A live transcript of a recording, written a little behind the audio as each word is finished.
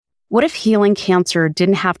What if healing cancer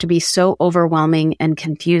didn't have to be so overwhelming and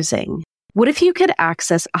confusing? What if you could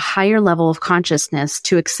access a higher level of consciousness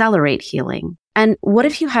to accelerate healing? And what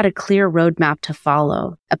if you had a clear roadmap to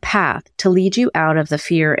follow, a path to lead you out of the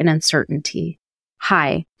fear and uncertainty?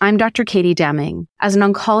 Hi, I'm Dr. Katie Deming. As an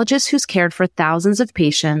oncologist who's cared for thousands of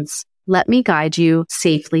patients, let me guide you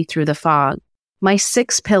safely through the fog. My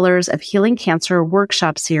 6 Pillars of Healing Cancer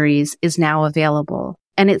workshop series is now available,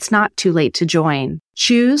 and it's not too late to join.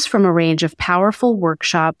 Choose from a range of powerful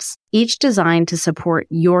workshops, each designed to support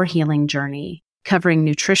your healing journey, covering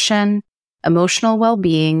nutrition, emotional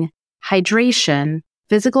well-being, hydration,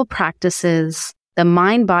 physical practices, the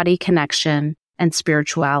mind-body connection, and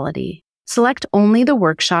spirituality. Select only the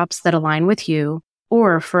workshops that align with you,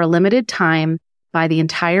 or for a limited time, buy the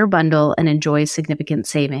entire bundle and enjoy significant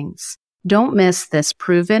savings. Don't miss this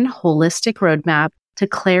proven holistic roadmap to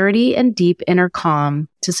clarity and deep inner calm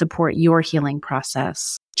to support your healing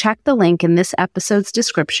process. Check the link in this episode's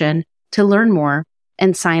description to learn more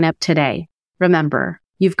and sign up today. Remember,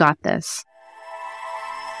 you've got this.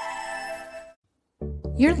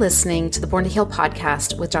 You're listening to the Born to Heal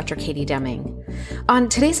podcast with Dr. Katie Deming. On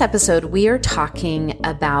today's episode, we are talking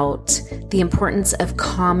about the importance of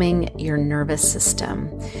calming your nervous system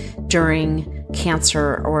during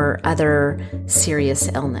cancer or other serious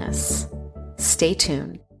illness. Stay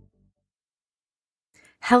tuned.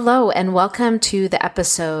 Hello, and welcome to the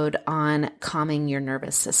episode on calming your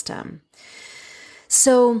nervous system.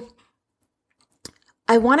 So,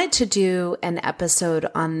 I wanted to do an episode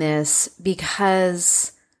on this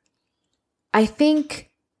because I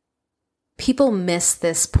think people miss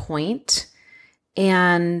this point,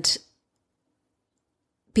 and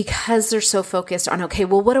because they're so focused on, okay,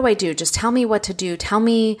 well, what do I do? Just tell me what to do. Tell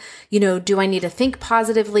me, do I need to think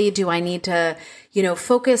positively? Do I need to,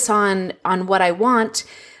 focus on what I want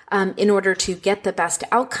in order to get the best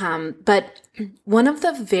outcome? But one of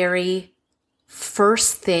the very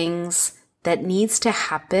first things that needs to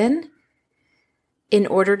happen in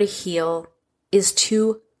order to heal is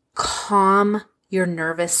to calm your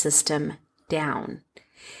nervous system down.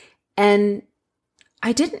 And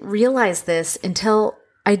I didn't realize this until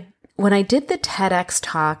when I did the TEDx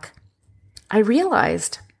talk, I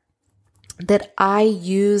realized that I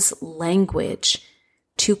use language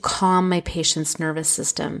to calm my patient's nervous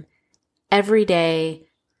system every day,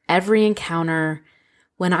 every encounter.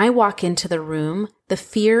 When I walk into the room, the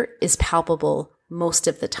fear is palpable most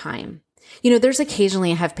of the time. There's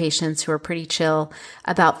occasionally I have patients who are pretty chill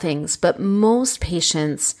about things, but most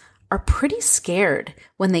patients are pretty scared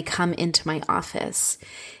when they come into my office.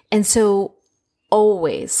 And so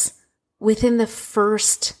always, within the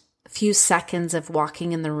first few seconds of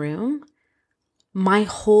walking in the room, my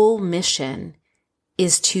whole mission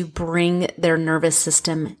is to bring their nervous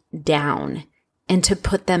system down and to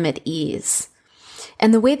put them at ease.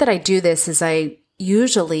 And the way that I do this is I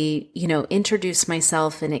usually, introduce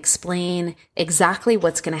myself and explain exactly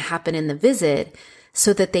what's going to happen in the visit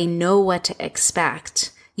so that they know what to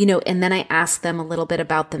expect, and then I ask them a little bit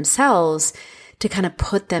about themselves to kind of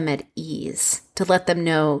put them at ease, to let them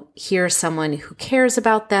know here's someone who cares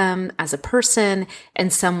about them as a person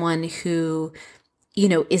and someone who,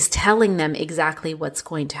 is telling them exactly what's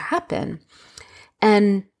going to happen.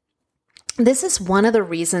 And this is one of the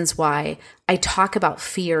reasons why I talk about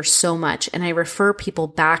fear so much, and I refer people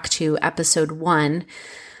back to episode 1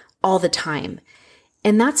 all the time.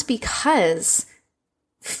 And that's because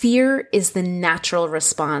fear is the natural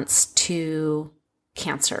response to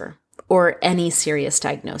cancer or any serious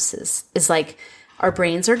diagnosis. It's like our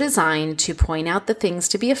brains are designed to point out the things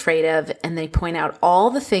to be afraid of, and they point out all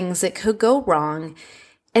the things that could go wrong.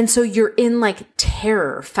 And so you're in like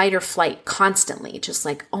terror, fight or flight constantly, just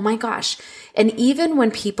like, oh my gosh. And even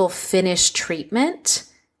when people finish treatment,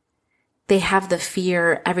 they have the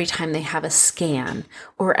fear every time they have a scan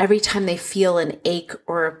or every time they feel an ache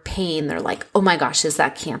or a pain. They're like, oh my gosh, is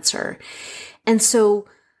that cancer? And so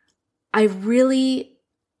I really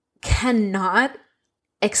cannot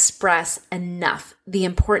express enough the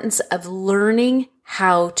importance of learning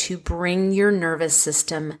how to bring your nervous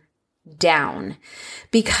system down,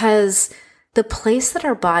 because the place that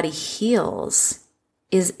our body heals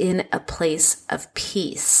is in a place of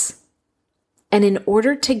peace. And in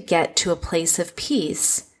order to get to a place of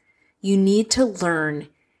peace, you need to learn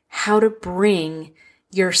how to bring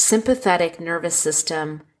your sympathetic nervous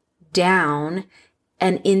system down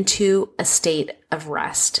and into a state of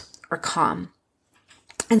rest or calm.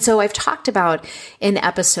 And so I've talked about in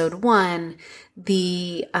episode 1,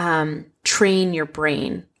 the train your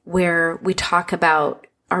brain, where we talk about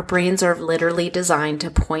our brains are literally designed to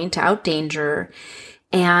point out danger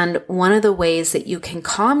And one of the ways that you can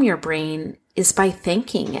calm your brain is by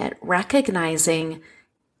thanking it, recognizing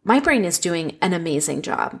my brain is doing an amazing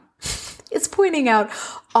job. It's pointing out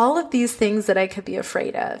all of these things that I could be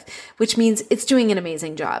afraid of, which means it's doing an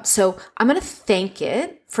amazing job. So I'm going to thank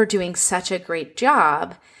it for doing such a great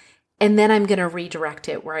job, and then I'm going to redirect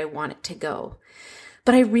it where I want it to go.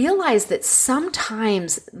 But I realize that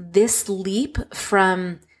sometimes this leap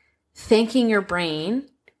from thanking your brain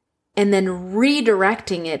and then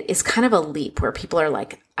redirecting it is kind of a leap where people are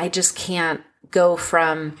like, I just can't go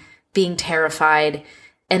from being terrified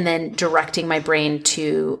and then directing my brain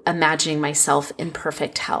to imagining myself in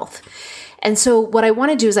perfect health. And so what I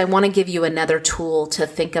want to do is I want to give you another tool to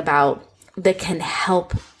think about that can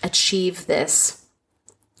help achieve this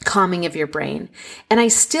calming of your brain. And I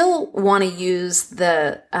still want to use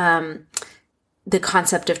the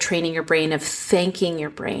concept of training your brain, of thanking your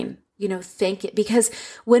brain, thank it. Because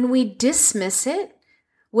when we dismiss it,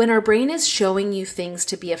 when our brain is showing you things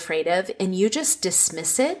to be afraid of and you just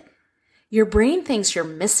dismiss it, your brain thinks you're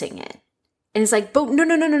missing it. And it's like, but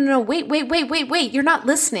no, wait, you're not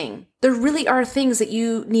listening. There really are things that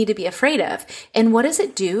you need to be afraid of. And what does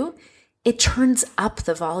it do? It turns up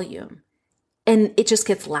the volume and it just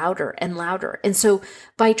gets louder and louder. And so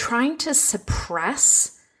by trying to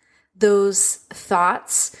suppress those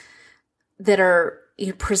thoughts that are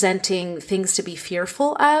presenting things to be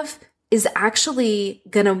fearful of is actually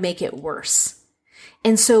going to make it worse.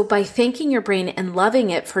 And so by thanking your brain and loving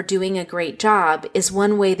it for doing a great job is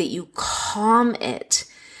one way that you calm it.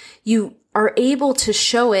 You are able to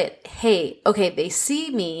show it, hey, okay, they see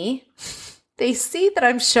me. They see that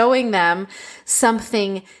I'm showing them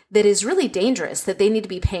something that is really dangerous that they need to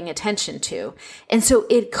be paying attention to. And so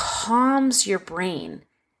it calms your brain.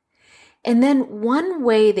 And then one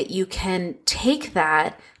way that you can take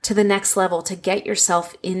that to the next level to get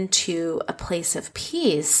yourself into a place of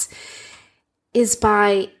peace is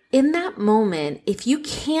by, in that moment, if you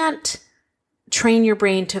can't train your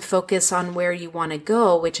brain to focus on where you want to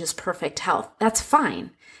go, which is perfect health, that's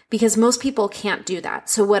fine, because most people can't do that.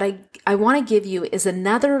 So what I want to give you is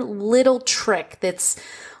another little trick that's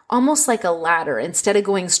almost like a ladder. Instead of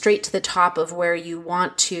going straight to the top of where you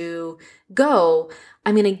want to go,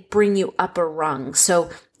 I'm going to bring you up a rung. So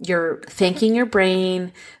you're thanking your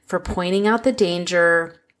brain for pointing out the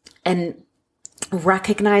danger and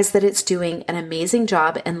recognize that it's doing an amazing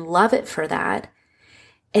job and love it for that.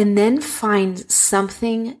 And then find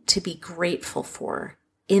something to be grateful for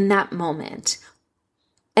in that moment.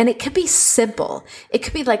 And it could be simple. It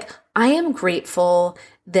could be like, I am grateful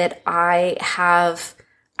that I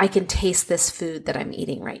can taste this food that I'm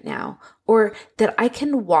eating right now, or that I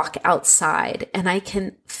can walk outside and I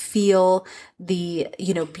can feel the,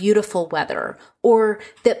 beautiful weather, or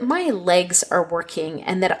that my legs are working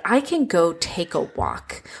and that I can go take a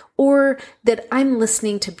walk, or that I'm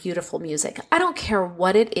listening to beautiful music. I don't care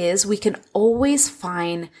what it is. We can always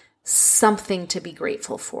find something to be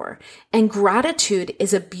grateful for. And gratitude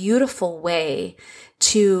is a beautiful way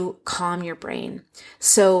to calm your brain.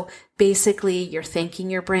 So basically, you're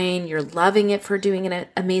thanking your brain, you're loving it for doing an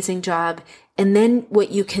amazing job. And then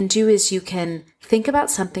what you can do is you can think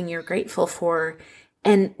about something you're grateful for.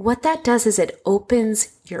 And what that does is it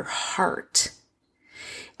opens your heart.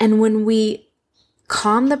 And when we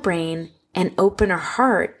calm the brain and open our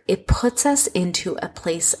heart, it puts us into a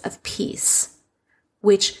place of peace,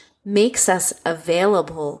 which makes us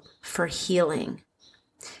available for healing.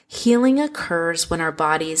 Healing occurs when our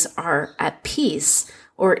bodies are at peace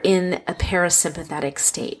or in a parasympathetic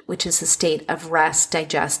state, which is a state of rest,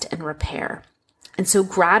 digest, and repair. And so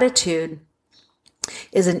gratitude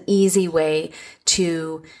is an easy way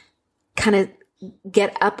to kind of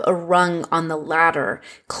get up a rung on the ladder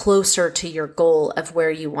closer to your goal of where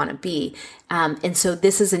you want to be. And so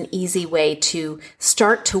this is an easy way to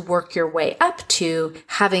start to work your way up to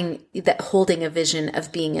holding a vision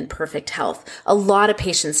of being in perfect health. A lot of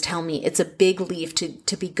patients tell me it's a big leap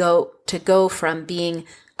to go from being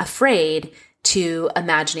afraid to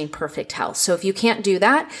imagining perfect health. So if you can't do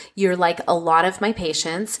that, you're like a lot of my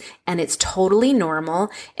patients, and it's totally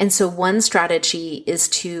normal. And so one strategy is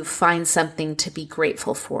to find something to be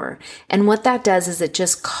grateful for. And what that does is it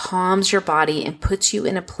just calms your body and puts you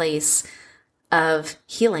in a place of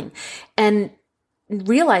healing. And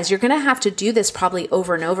realize you're going to have to do this probably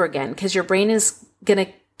over and over again, because your brain is going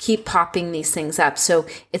to keep popping these things up. So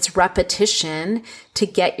it's repetition to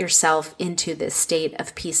get yourself into this state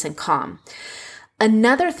of peace and calm.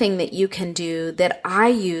 Another thing that you can do that I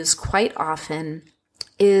use quite often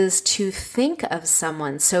is to think of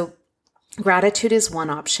someone. So gratitude is one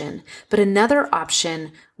option, but another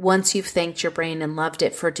option, once you've thanked your brain and loved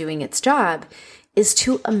it for doing its job, is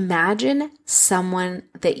to imagine someone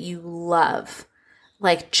that you love.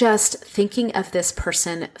 Like just thinking of this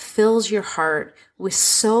person fills your heart with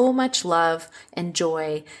so much love and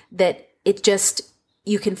joy that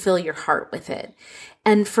you can fill your heart with it.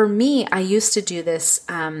 And for me, I used to do this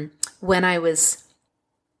when I was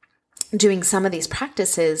doing some of these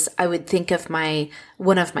practices. I would think of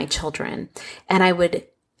one of my children, and I would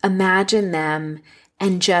imagine them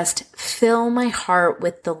and just fill my heart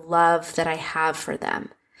with the love that I have for them.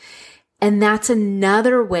 And that's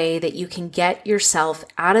another way that you can get yourself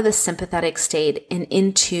out of the sympathetic state and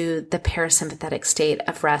into the parasympathetic state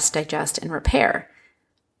of rest, digest, and repair.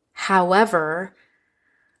 However,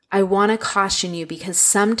 I want to caution you, because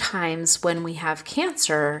sometimes when we have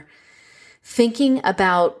cancer, thinking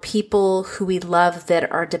about people who we love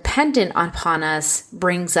that are dependent upon us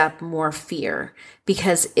brings up more fear,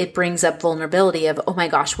 because it brings up vulnerability of, oh my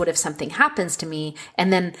gosh, what if something happens to me?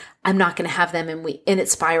 And then I'm not going to have them, and it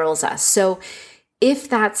spirals us. So if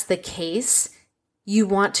that's the case, you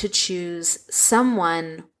want to choose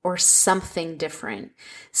someone or something different.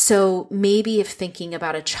 So maybe if thinking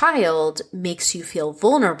about a child makes you feel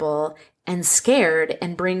vulnerable and scared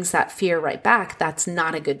and brings that fear right back, that's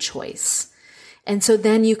not a good choice. And so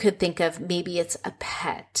then you could think of maybe it's a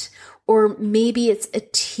pet, or maybe it's a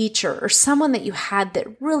teacher or someone that you had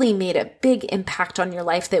that really made a big impact on your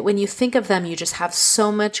life, that when you think of them, you just have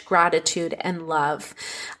so much gratitude and love.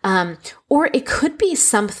 Or it could be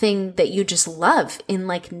something that you just love in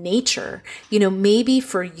like nature. Maybe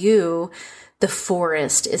for you, the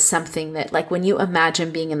forest is something that, like, when you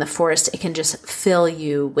imagine being in the forest, it can just fill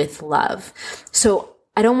you with love. So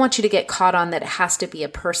I don't want you to get caught on that it has to be a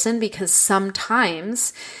person, because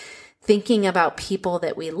sometimes thinking about people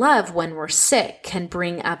that we love when we're sick can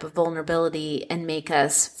bring up vulnerability and make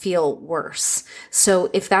us feel worse. So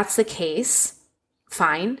if that's the case,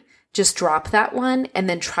 fine, just drop that one and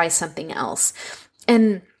then try something else.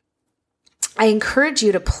 And I encourage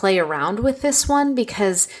you to play around with this one,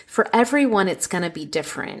 because for everyone, it's going to be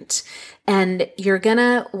different. And you're going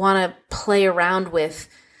to want to play around with,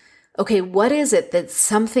 okay, what is it that's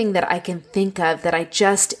something that I can think of that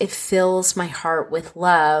it fills my heart with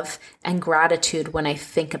love and gratitude when I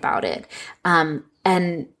think about it.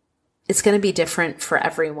 And it's going to be different for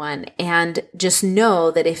everyone. And just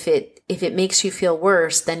know that if it makes you feel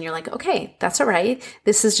worse, then you're like, okay, that's all right.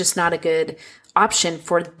 This is just not a good option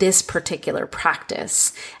for this particular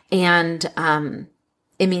practice. And,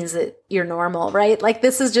 it means that you're normal, right? Like,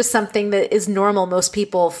 this is just something that is normal. Most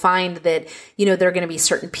people find that, there are going to be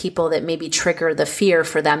certain people that maybe trigger the fear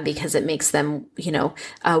for them because it makes them,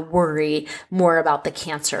 worry more about the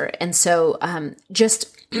cancer. And so,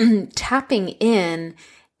 just tapping in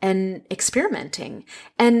and experimenting.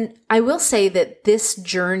 And I will say that this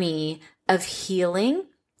journey of healing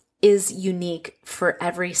is unique for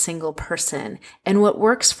every single person. And what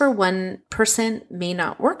works for one person may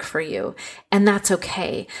not work for you. And that's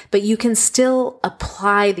okay. But you can still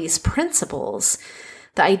apply these principles,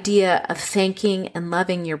 the idea of thanking and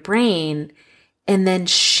loving your brain, and then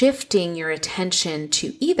shifting your attention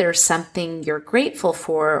to either something you're grateful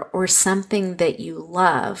for or something that you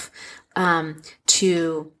love,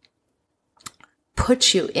 to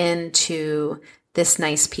put you into this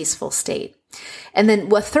nice, peaceful state. And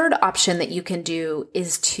then a third option that you can do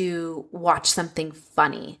is to watch something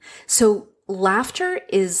funny. So laughter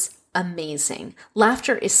is amazing.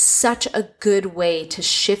 Laughter is such a good way to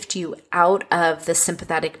shift you out of the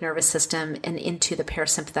sympathetic nervous system and into the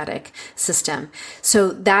parasympathetic system. So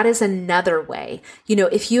that is another way.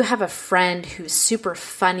 If you have a friend who's super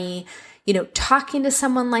funny, talking to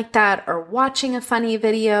someone like that or watching a funny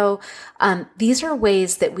video, these are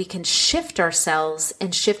ways that we can shift ourselves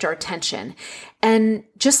and shift our attention. And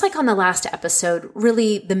just like on the last episode,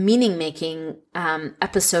 really the meaning making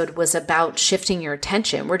episode was about shifting your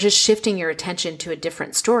attention. We're just shifting your attention to a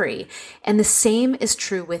different story. And the same is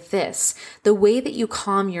true with this. The way that you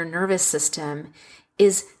calm your nervous system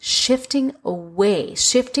is shifting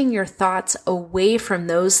your thoughts away from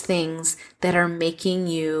those things that are making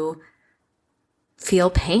you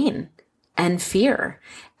feel pain and fear.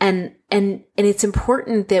 And it's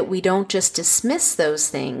important that we don't just dismiss those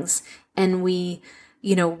things, and we,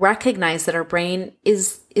 recognize that our brain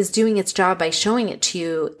is doing its job by showing it to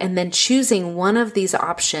you, and then choosing one of these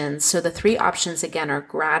options. So the three options again are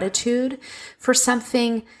gratitude for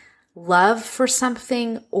something, love for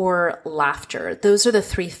something, or laughter. Those are the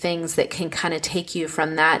three things that can kind of take you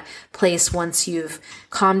from that place once you've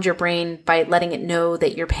calmed your brain by letting it know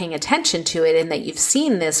that you're paying attention to it and that you've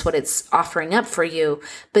seen this, what it's offering up for you.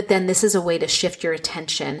 But then this is a way to shift your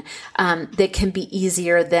attention that can be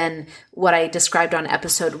easier than what I described on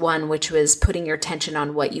episode 1, which was putting your attention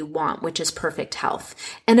on what you want, which is perfect health.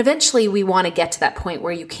 And eventually we want to get to that point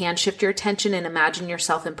where you can shift your attention and imagine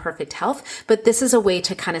yourself in perfect health. But this is a way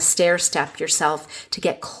to kind of stair-step yourself to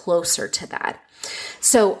get closer to that.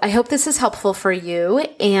 So I hope this is helpful for you.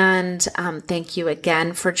 And thank you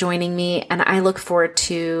again for joining me. And I look forward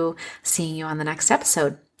to seeing you on the next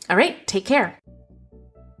episode. All right, take care.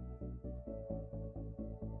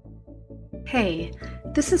 Hey,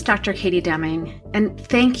 this is Dr. Katie Deming, and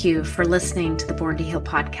thank you for listening to the Born to Heal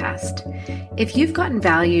podcast. If you've gotten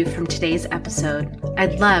value from today's episode,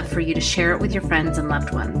 I'd love for you to share it with your friends and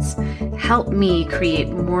loved ones. Help me create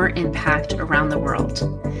more impact around the world.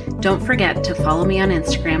 Don't forget to follow me on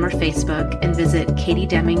Instagram or Facebook and visit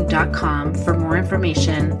katiedeming.com for more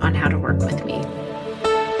information on how to work with me.